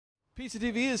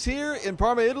PizzaTV is here in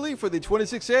Parma, Italy for the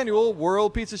 26th Annual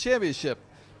World Pizza Championship.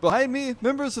 Behind me,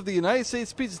 members of the United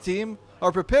States Pizza Team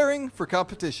are preparing for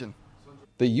competition.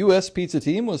 The U.S. Pizza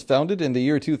Team was founded in the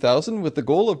year 2000 with the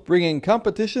goal of bringing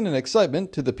competition and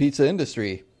excitement to the pizza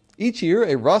industry. Each year,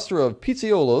 a roster of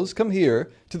pizzaiolos come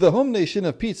here to the home nation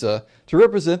of pizza to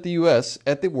represent the U.S.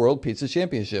 at the World Pizza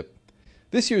Championship.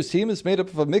 This year's team is made up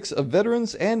of a mix of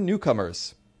veterans and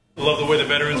newcomers. I love the way the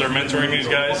veterans are mentoring these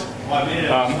guys.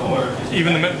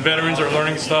 Even the veterans are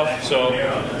learning stuff, so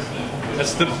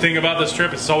that's the thing about this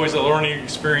trip. It's always a learning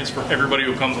experience for everybody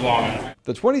who comes along.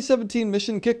 The 2017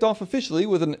 mission kicked off officially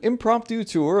with an impromptu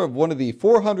tour of one of the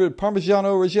 400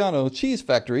 Parmigiano-Reggiano cheese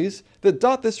factories that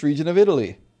dot this region of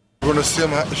Italy. We're going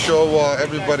to show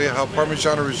everybody how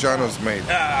Parmigiano-Reggiano is made.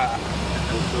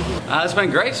 It's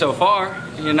been great so far.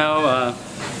 You know,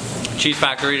 cheese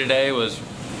factory today was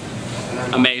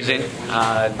amazing.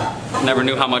 Never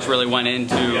knew how much really went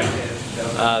into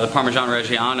the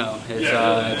Parmigiano-Reggiano.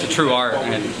 It's a true art,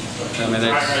 and I mean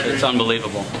it's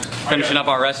unbelievable. Finishing up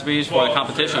our recipes for the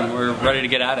competition, we're ready to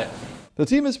get at it. The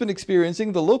team has been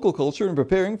experiencing the local culture and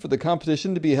preparing for the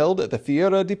competition to be held at the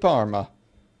Fiera di Parma.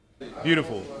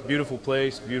 Beautiful, beautiful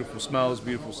place, beautiful smells,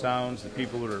 beautiful sounds. The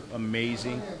people are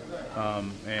amazing,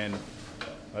 and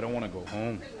I don't want to go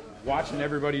home. Watching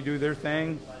everybody do their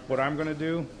thing, what I'm going to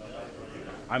do,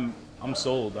 I'm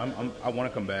sold. I want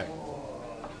to come back.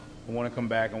 I want to come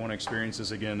back. I want to experience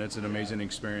this again. It's an amazing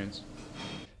experience.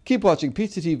 Keep watching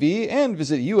PizzaTV and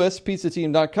visit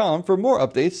uspizzateam.com for more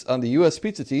updates on the U.S.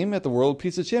 Pizza Team at the World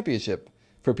Pizza Championship.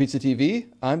 For PizzaTV,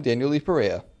 I'm Daniel Lee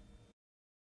Perea.